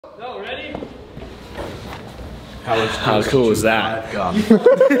Go, ready? How cool is that?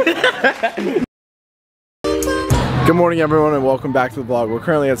 Good morning, everyone, and welcome back to the vlog. We're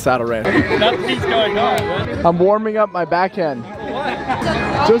currently at Saddle Ranch. Nothing's going on, man. I'm warming up my backhand.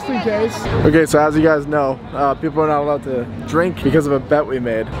 Just in case. Okay, so as you guys know, people are not allowed to drink because of a bet we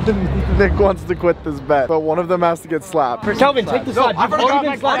made. Nick wants to quit this bet, but one of them has to get slapped. Kelvin, take the slap. You've already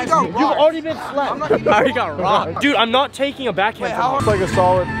been slapped. You've already been slapped. I already got rocked. Dude, I'm not taking a backhand. It's like a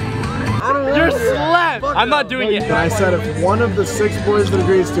solid. You're slapped. I'm not doing it. And I said if one of the 6 boys that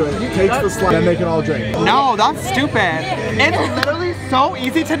agrees to it takes the slap, then they can all drink. No, that's stupid. It's literally so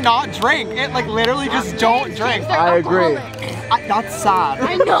easy to not drink. It like literally just don't drink. I agree. That's sad.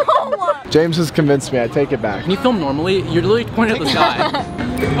 I know. James has convinced me. I take it back. When you film normally, you're literally pointing at the sky.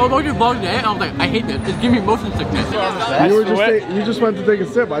 Oh, don't you vlog today? I was like, I hate this. It's giving me motion sickness. You just went to take a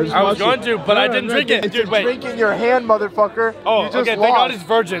sip. I was going to, but I didn't drink it. Dude, wait. Drink in your hand, motherfucker. Oh, okay. Thank God it's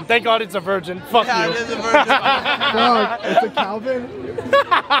virgin. Thank God it's a virgin. Fuck you. It is a virgin. No, it's a Calvin.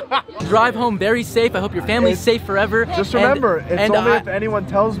 Drive home very safe. I hope your family's safe forever. Just remember, it's only if anyone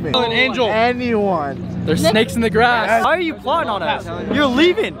tells me. An angel. Anyone. There's snakes in the grass. Why are you plotting on us? You're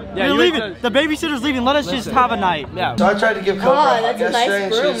leaving. Yeah, you're leaving. The babysitter's leaving. Let us just have a night. Yeah. So I tried to give Cobra yesterday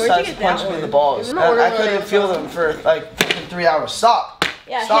and she decided to punch me in the balls. And I couldn't feel them for like 3 hours. Stop.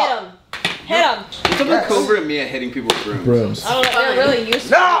 Yeah, Stop. hit him. Hit him. What's up with Cobra and me at hitting people with brooms? I don't know, they're really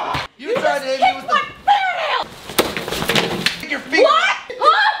useful. No! You tried to hit me with the Take your feet. What?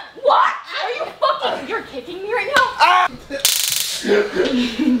 Huh? What? Are you fucking, you're kicking me right now? Ah!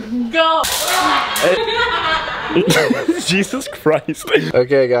 Go. Jesus Christ.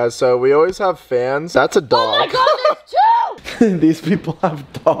 Okay, guys, so we always have fans. That's a dog. Oh my God, there's 2! These people have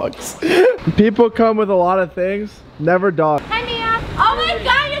dogs. People come with a lot of things, never dogs. Hi, Mia. Oh my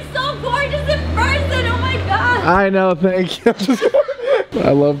God, you're so gorgeous in person. Oh my God. I know, thank you.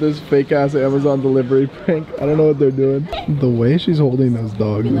 I love this fake ass Amazon delivery prank. I don't know what they're doing. The way she's holding those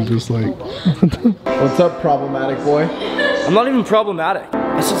dogs is just like, what's up, problematic boy? I'm not even problematic.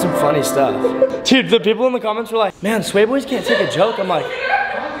 I said some funny stuff. Dude, the people in the comments were like, man, Sway Boys can't take a joke. I'm like,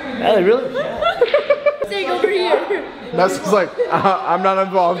 yeah, they really can't. Take over here. That's just like, I'm not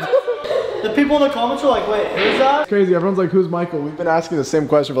involved. The people in the comments were like, wait, who's that? It's crazy, everyone's like, who's Michael? We've been asking the same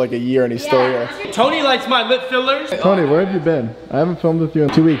question for like a year and he's still here. Tony likes my lip fillers. Tony, where have you been? I haven't filmed with you in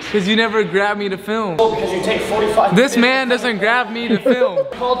 2 weeks. Because you never grab me to film. Oh, because you take 45 This man doesn't grab me to film.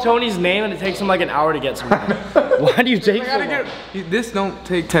 Call Tony's name and it takes him like an hour to get somewhere. Why do you take so long? This don't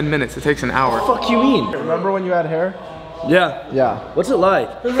take 10 minutes, it takes an hour. What the fuck you mean? Remember when you had hair? Yeah. Yeah. What's it like?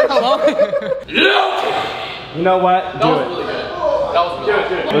 You know what? Do it.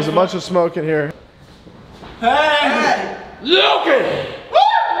 There's a bunch of smoke in here. Hey! Logan!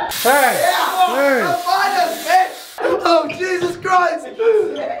 Hey! Hey! Find us, bitch! Oh, Jesus Christ!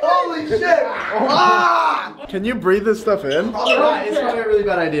 Holy shit! Ah! Can you breathe this stuff in? It's probably a really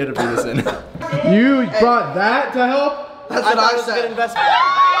bad idea to breathe this in. You brought that to help? That's what I said.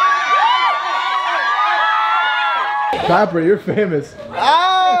 Capper, you're famous.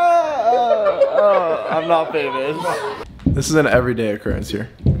 I'm not famous. This is an everyday occurrence here.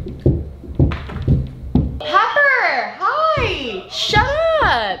 Pepper, hi. Shut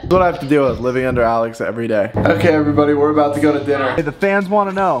up. That's what I have to deal with, living under Alex every day. Okay, everybody, we're about to go to dinner. Hey, the fans want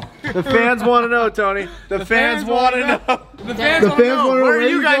to know. The fans want to know, Tony. The fans want to know. The fans want to know. Where are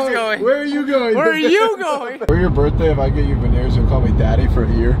you guys going? Where are you going? Where are you going? For your birthday, if I get you veneers, you'll call me daddy for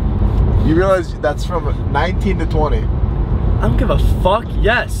a year. You realize that's from 19 to 20. I don't give a fuck.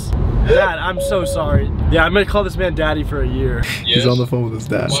 Yes. Dad, I'm so sorry. Yeah, I'm gonna call this man daddy for a year. Yes. He's on the phone with his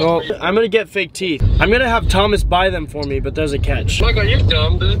dad. So, I'm gonna get fake teeth. I'm gonna have Thomas buy them for me, but there's a catch. Michael, you're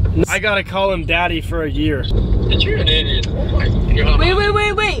dumb, dude. I gotta call him daddy for a year. You're an idiot. Oh my God.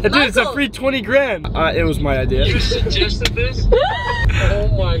 Wait. Dude, it's a free 20 grand. It was my idea. You suggested this? Oh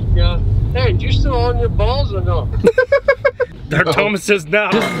my God. Hey, you still on your balls or no? Thomas says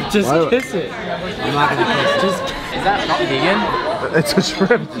no. Just kiss it. I'm not gonna kiss it. Is that not vegan? It's a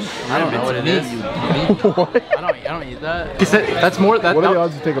shrimp. I don't know what it is. What? I don't eat that. He said that's more. What are the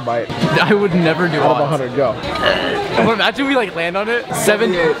odds you take a bite? I would never do Out of 100, go. Imagine we like land on it.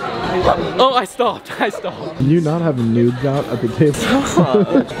 78. Oh, I stopped. Can you not have nudes out at the table?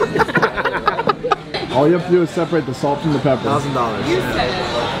 All you have to do is separate the salt from the pepper.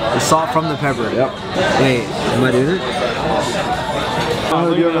 $1,000. The salt from the pepper. Yep. Wait, am I doing it?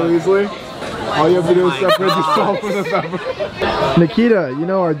 Do it really easily? All you have to do is separate the salt from the pepper. Nikita, you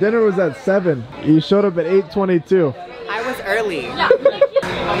know our dinner was at 7. You showed up at 8:22. I was early.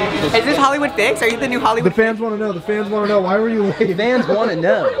 Is this Hollywood Fix? Are you the new Hollywood? The fans want to know. The fans want to know. Why were you late? Fans want to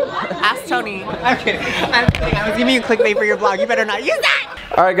know. Ask Tony. I'm kidding. I'm kidding. I was giving you clickbait for your vlog. You better not use that.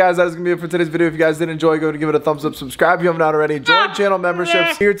 Alright guys, that is going to be it for today's video. If you guys did enjoy, go ahead and give it a thumbs up, subscribe if you have not already, join channel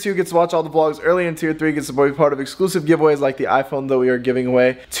memberships. Tier 2 gets to watch all the vlogs early, and Tier 3 gets to be part of exclusive giveaways like the iPhone that we are giving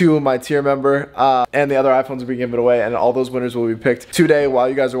away to my tier member, and the other iPhones will be given away, and all those winners will be picked today while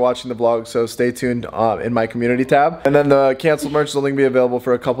you guys are watching the vlog, so stay tuned in my community tab. And then the canceled merch is only going to be available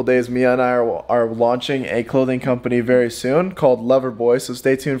for a couple days. Mia and I are launching a clothing company very soon called Loverboy, so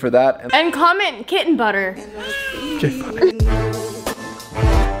stay tuned for that. And comment kitten butter.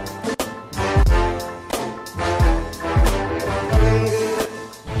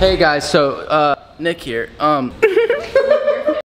 Hey guys, so Nick here.